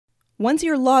Once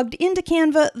you're logged into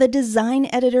Canva, the design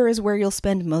editor is where you'll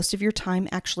spend most of your time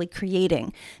actually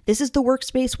creating. This is the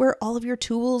workspace where all of your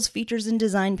tools, features, and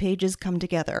design pages come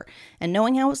together. And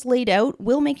knowing how it's laid out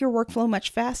will make your workflow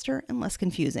much faster and less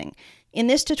confusing. In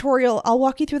this tutorial, I'll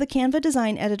walk you through the Canva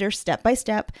design editor step by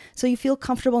step so you feel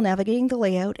comfortable navigating the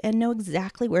layout and know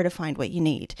exactly where to find what you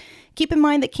need. Keep in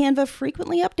mind that Canva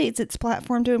frequently updates its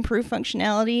platform to improve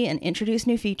functionality and introduce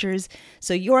new features,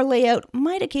 so your layout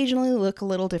might occasionally look a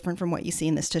little different from what you see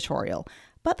in this tutorial,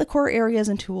 but the core areas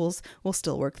and tools will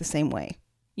still work the same way.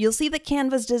 You'll see that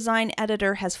Canva's design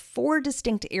editor has 4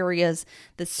 distinct areas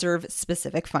that serve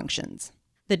specific functions.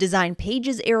 The Design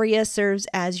Pages area serves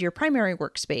as your primary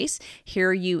workspace.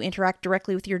 Here you interact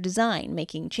directly with your design,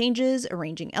 making changes,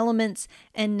 arranging elements,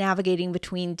 and navigating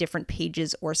between different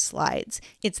pages or slides.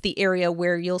 It's the area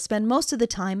where you'll spend most of the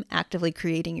time actively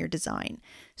creating your design.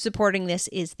 Supporting this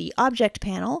is the Object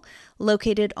panel,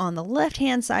 located on the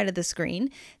left-hand side of the screen.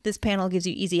 This panel gives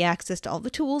you easy access to all the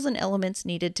tools and elements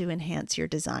needed to enhance your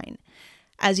design.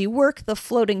 As you work, the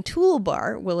floating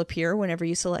toolbar will appear whenever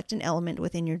you select an element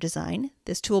within your design.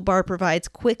 This toolbar provides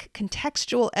quick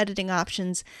contextual editing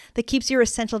options that keeps your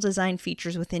essential design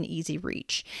features within easy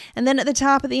reach. And then at the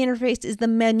top of the interface is the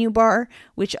menu bar,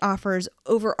 which offers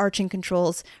overarching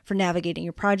controls for navigating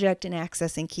your project and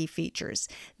accessing key features.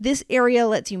 This area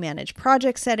lets you manage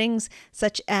project settings,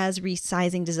 such as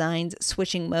resizing designs,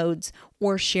 switching modes,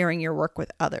 or sharing your work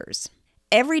with others.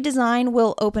 Every design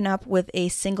will open up with a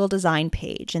single design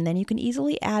page, and then you can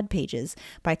easily add pages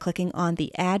by clicking on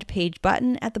the Add Page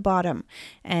button at the bottom,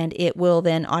 and it will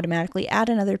then automatically add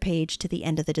another page to the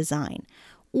end of the design.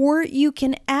 Or you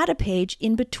can add a page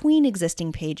in between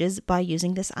existing pages by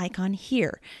using this icon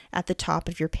here at the top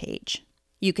of your page.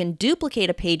 You can duplicate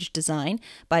a page design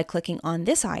by clicking on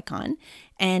this icon,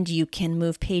 and you can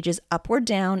move pages up or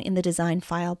down in the design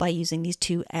file by using these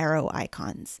 2 arrow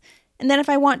icons. And then if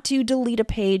I want to delete a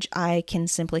page, I can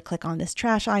simply click on this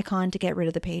trash icon to get rid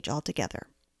of the page altogether.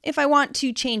 If I want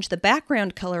to change the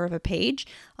background color of a page,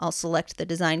 I'll select the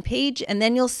design page, and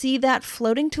then you'll see that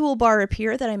floating toolbar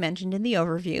appear that I mentioned in the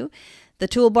overview. The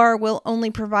toolbar will only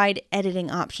provide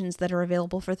editing options that are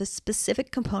available for the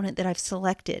specific component that I've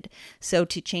selected. So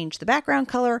to change the background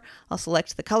color, I'll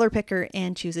select the color picker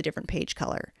and choose a different page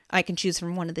color. I can choose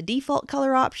from one of the default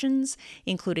color options,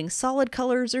 including solid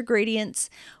colors or gradients,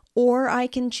 or I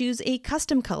can choose a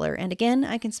custom color, and again,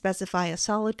 I can specify a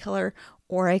solid color,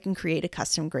 or I can create a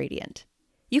custom gradient.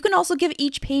 You can also give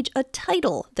each page a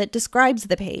title that describes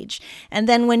the page, and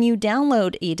then when you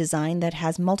download a design that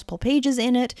has multiple pages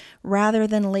in it, rather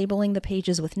than labeling the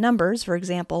pages with numbers, for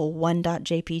example,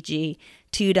 1.jpg,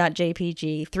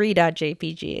 2.jpg,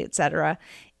 3.jpg, etc.,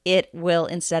 it will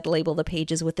instead label the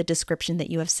pages with the description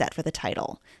that you have set for the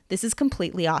title. This is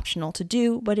completely optional to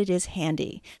do, but it is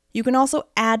handy. You can also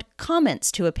add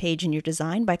comments to a page in your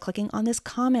design by clicking on this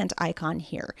comment icon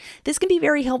here. This can be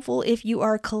very helpful if you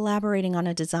are collaborating on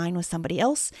a design with somebody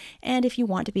else, and if you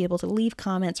want to be able to leave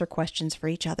comments or questions for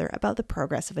each other about the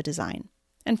progress of a design.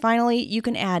 And finally, you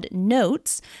can add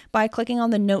notes by clicking on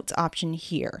the notes option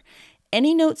here.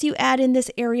 Any notes you add in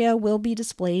this area will be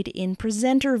displayed in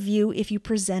presenter view if you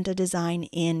present a design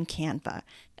in Canva.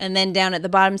 And then down at the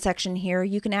bottom section here,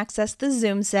 you can access the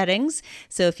zoom settings.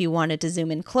 So if you wanted to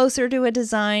zoom in closer to a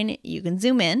design, you can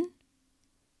zoom in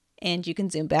and you can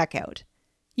zoom back out.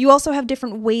 You also have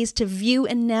different ways to view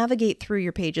and navigate through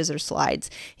your pages or slides,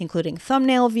 including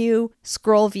thumbnail view,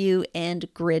 scroll view,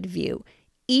 and grid view.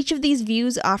 Each of these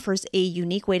views offers a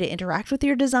unique way to interact with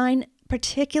your design,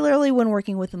 particularly when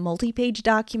working with multi-page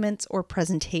documents or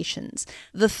presentations.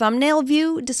 The thumbnail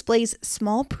view displays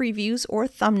small previews or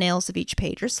thumbnails of each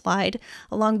page or slide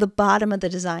along the bottom of the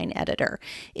design editor.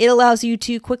 It allows you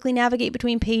to quickly navigate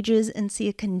between pages and see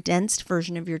a condensed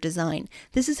version of your design.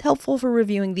 This is helpful for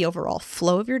reviewing the overall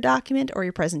flow of your document or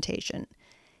your presentation.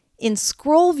 In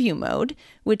scroll view mode,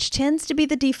 which tends to be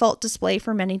the default display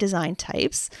for many design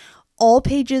types, all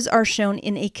pages are shown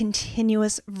in a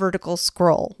continuous vertical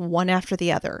scroll, one after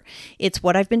the other. It's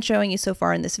what I've been showing you so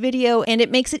far in this video, and it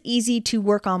makes it easy to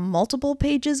work on multiple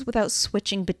pages without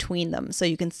switching between them, so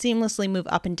you can seamlessly move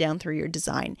up and down through your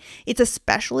design. It's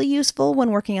especially useful when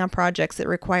working on projects that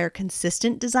require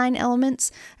consistent design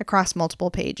elements across multiple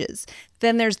pages.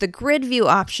 Then there's the grid view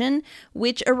option,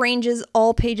 which arranges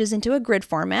all pages into a grid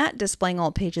format, displaying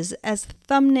all pages as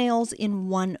thumbnails in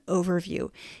one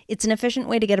overview. It's an efficient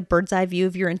way to get a bird's eye view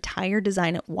of your entire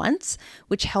design at once,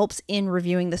 which helps in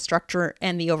reviewing the structure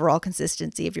and the overall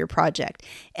consistency of your project.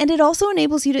 And it also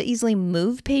enables you to easily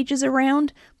move pages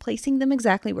around, placing them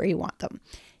exactly where you want them.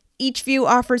 Each view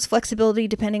offers flexibility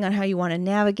depending on how you want to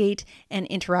navigate and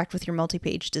interact with your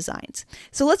multi-page designs.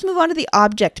 So let's move on to the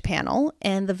object panel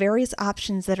and the various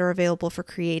options that are available for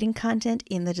creating content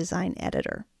in the design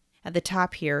editor. At the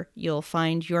top here, you'll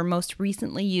find your most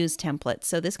recently used templates.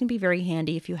 So this can be very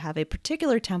handy if you have a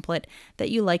particular template that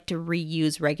you like to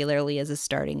reuse regularly as a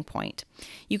starting point.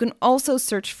 You can also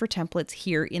search for templates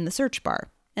here in the search bar.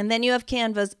 And then you have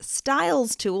Canva's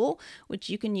Styles tool, which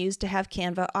you can use to have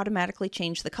Canva automatically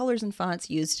change the colors and fonts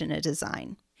used in a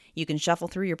design. You can shuffle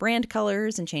through your brand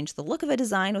colors and change the look of a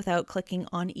design without clicking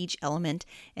on each element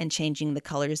and changing the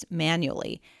colors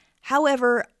manually.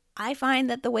 However, I find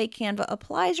that the way Canva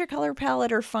applies your color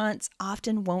palette or fonts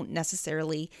often won't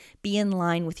necessarily be in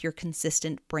line with your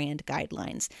consistent brand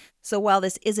guidelines. So while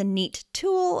this is a neat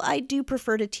tool, I do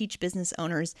prefer to teach business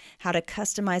owners how to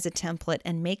customize a template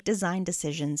and make design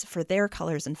decisions for their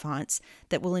colors and fonts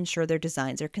that will ensure their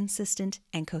designs are consistent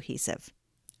and cohesive.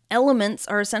 Elements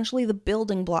are essentially the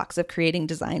building blocks of creating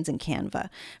designs in Canva,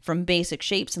 from basic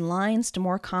shapes and lines to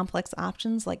more complex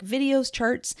options like videos,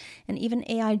 charts, and even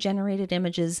AI-generated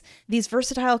images. These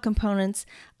versatile components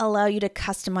allow you to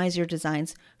customize your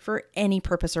designs for any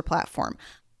purpose or platform.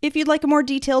 If you'd like a more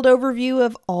detailed overview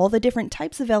of all the different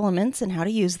types of elements and how to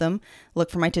use them,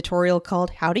 look for my tutorial called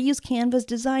How to Use Canva's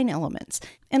Design Elements,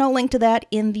 and I'll link to that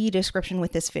in the description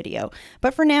with this video.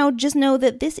 But for now, just know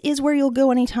that this is where you'll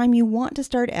go anytime you want to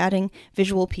start adding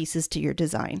visual pieces to your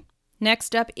design.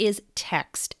 Next up is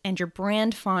text, and your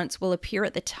brand fonts will appear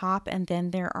at the top, and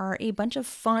then there are a bunch of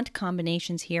font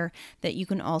combinations here that you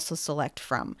can also select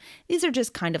from. These are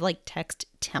just kind of like text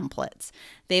templates.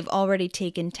 They've already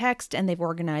taken text and they've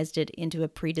organized it into a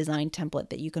pre-designed template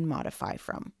that you can modify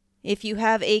from. If you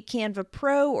have a Canva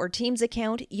Pro or Teams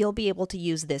account, you'll be able to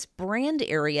use this brand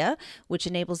area, which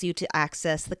enables you to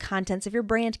access the contents of your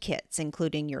brand kits,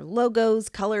 including your logos,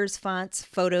 colors, fonts,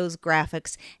 photos,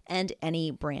 graphics, and any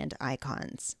brand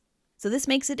icons. So this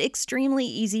makes it extremely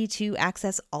easy to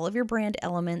access all of your brand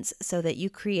elements so that you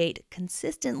create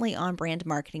consistently on-brand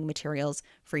marketing materials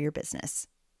for your business.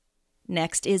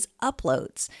 Next is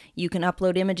uploads. You can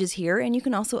upload images here, and you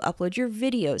can also upload your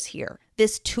videos here.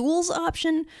 This tools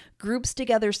option groups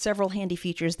together several handy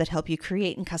features that help you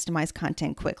create and customize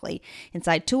content quickly.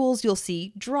 Inside tools, you'll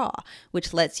see Draw,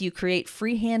 which lets you create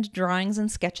freehand drawings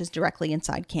and sketches directly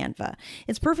inside Canva.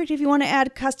 It's perfect if you want to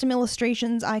add custom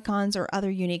illustrations, icons, or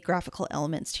other unique graphical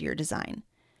elements to your design.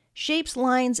 Shapes,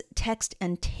 lines, text,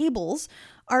 and tables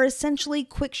are essentially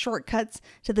quick shortcuts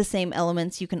to the same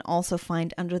elements you can also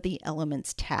find under the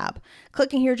Elements tab.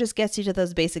 Clicking here just gets you to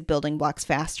those basic building blocks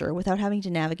faster without having to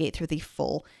navigate through the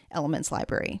full Elements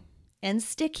library. And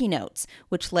sticky notes,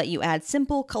 which let you add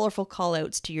simple, colorful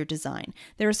callouts to your design.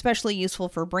 They're especially useful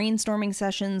for brainstorming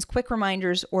sessions, quick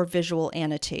reminders, or visual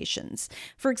annotations.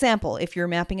 For example, if you're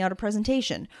mapping out a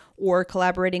presentation or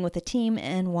collaborating with a team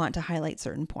and want to highlight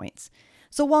certain points.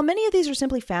 So while many of these are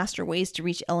simply faster ways to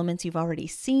reach elements you've already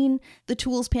seen, the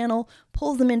Tools panel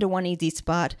pulls them into one easy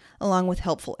spot, along with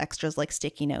helpful extras like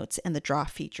sticky notes and the Draw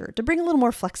feature to bring a little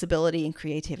more flexibility and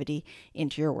creativity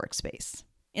into your workspace.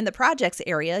 In the Projects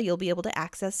area, you'll be able to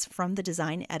access from the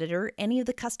design editor any of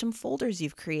the custom folders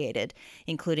you've created,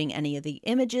 including any of the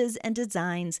images and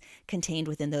designs contained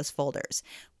within those folders.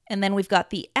 And then we've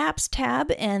got the Apps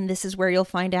tab, and this is where you'll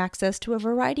find access to a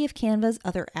variety of Canva's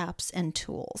other apps and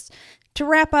tools. To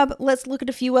wrap up, let's look at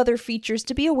a few other features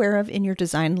to be aware of in your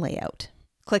design layout.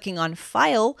 Clicking on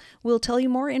File will tell you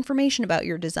more information about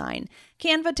your design.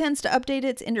 Canva tends to update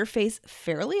its interface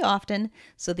fairly often,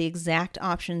 so the exact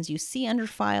options you see under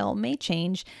File may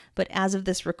change, but as of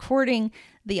this recording,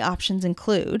 the options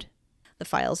include the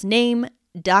file's name,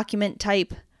 document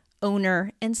type,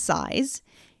 owner, and size.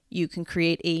 You can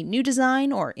create a new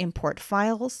design or import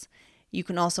files. You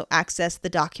can also access the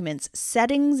document's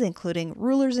settings, including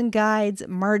rulers and guides,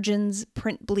 margins,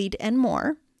 print bleed, and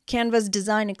more. Canva's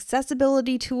Design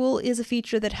Accessibility tool is a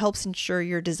feature that helps ensure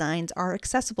your designs are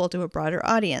accessible to a broader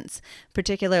audience,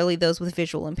 particularly those with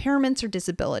visual impairments or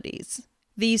disabilities.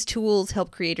 These tools help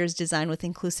creators design with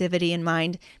inclusivity in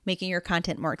mind, making your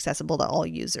content more accessible to all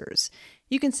users.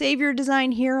 You can save your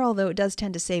design here, although it does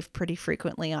tend to save pretty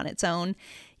frequently on its own.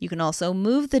 You can also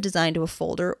move the design to a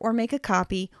folder or make a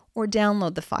copy or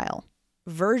download the file.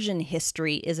 Version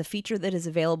history is a feature that is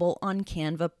available on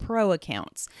Canva Pro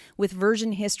accounts. With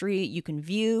version history, you can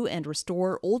view and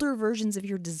restore older versions of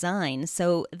your design,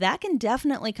 so that can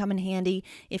definitely come in handy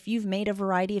if you've made a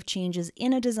variety of changes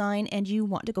in a design and you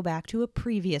want to go back to a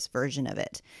previous version of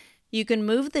it. You can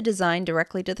move the design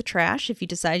directly to the trash if you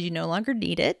decide you no longer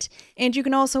need it, and you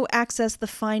can also access the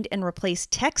Find and Replace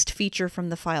Text feature from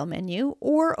the File menu,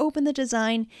 or open the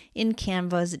design in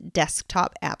Canva's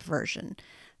desktop app version.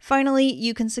 Finally,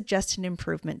 you can suggest an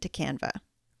improvement to Canva.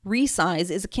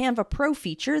 Resize is a Canva Pro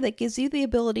feature that gives you the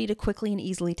ability to quickly and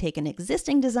easily take an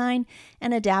existing design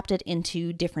and adapt it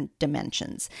into different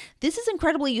dimensions. This is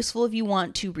incredibly useful if you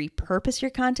want to repurpose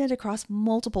your content across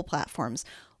multiple platforms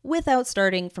without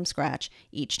starting from scratch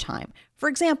each time. For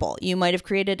example, you might have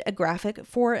created a graphic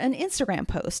for an Instagram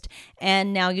post,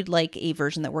 and now you'd like a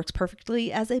version that works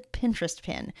perfectly as a Pinterest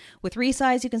pin. With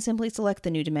Resize, you can simply select the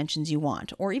new dimensions you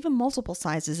want, or even multiple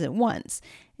sizes at once,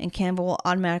 and Canva will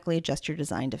automatically adjust your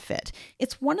design to fit.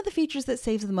 It's one of the features that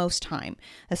saves the most time,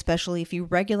 especially if you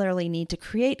regularly need to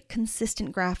create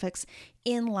consistent graphics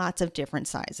in lots of different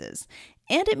sizes.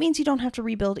 And it means you don't have to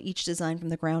rebuild each design from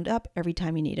the ground up every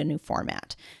time you need a new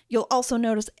format. You'll also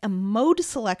notice a mode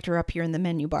selector up here in the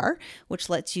menu bar, which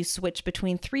lets you switch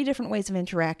between 3 different ways of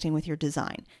interacting with your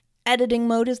design. Editing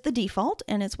mode is the default,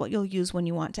 and it's what you'll use when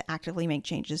you want to actively make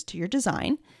changes to your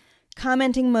design.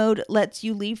 Commenting mode lets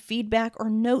you leave feedback or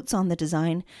notes on the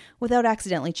design without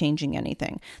accidentally changing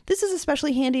anything. This is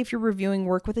especially handy if you're reviewing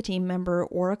work with a team member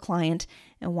or a client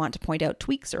and want to point out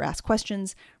tweaks or ask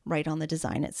questions right on the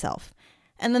design itself.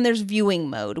 And then there's viewing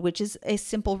mode, which is a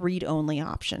simple read-only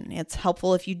option. It's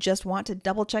helpful if you just want to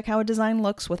double-check how a design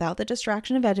looks without the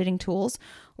distraction of editing tools,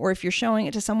 or if you're showing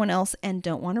it to someone else and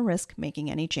don't want to risk making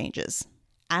any changes.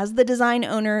 As the design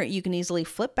owner, you can easily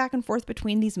flip back and forth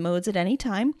between these modes at any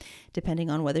time, depending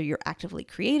on whether you're actively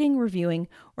creating, reviewing,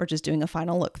 or just doing a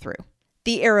final look through.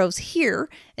 The arrows here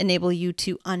enable you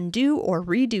to undo or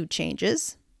redo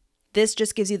changes. This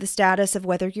just gives you the status of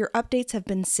whether your updates have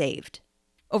been saved.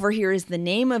 Over here is the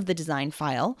name of the design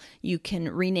file. You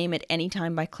can rename it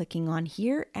anytime by clicking on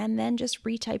here and then just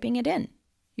retyping it in.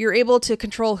 You're able to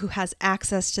control who has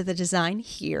access to the design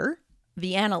here.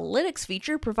 The analytics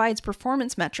feature provides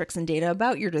performance metrics and data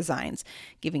about your designs,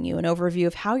 giving you an overview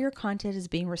of how your content is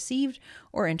being received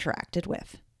or interacted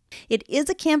with. It is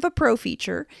a Canva Pro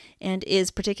feature and is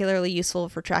particularly useful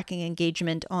for tracking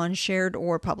engagement on shared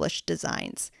or published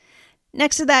designs.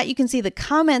 Next to that, you can see the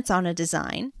comments on a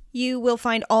design. You will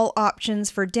find all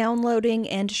options for downloading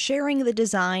and sharing the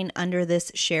design under this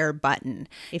share button.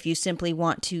 If you simply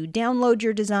want to download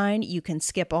your design, you can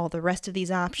skip all the rest of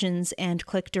these options and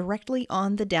click directly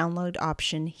on the download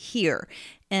option here,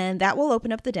 and that will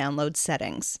open up the download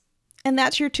settings. And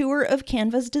that's your tour of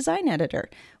Canva's design editor.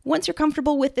 Once you're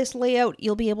comfortable with this layout,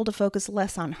 you'll be able to focus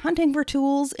less on hunting for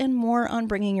tools and more on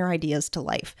bringing your ideas to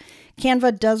life.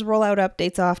 Canva does roll out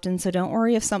updates often, so don't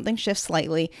worry if something shifts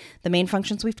slightly. The main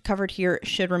functions we've covered here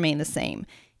should remain the same.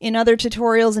 In other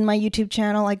tutorials in my YouTube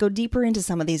channel, I go deeper into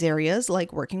some of these areas,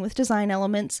 like working with design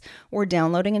elements or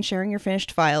downloading and sharing your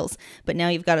finished files, but now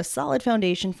you've got a solid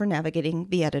foundation for navigating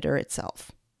the editor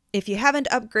itself. If you haven't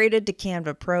upgraded to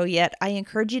Canva Pro yet, I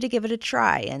encourage you to give it a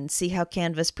try and see how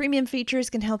Canva's premium features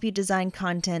can help you design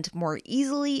content more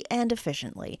easily and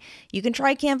efficiently. You can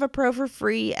try Canva Pro for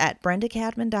free at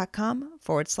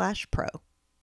brendacadman.com/pro.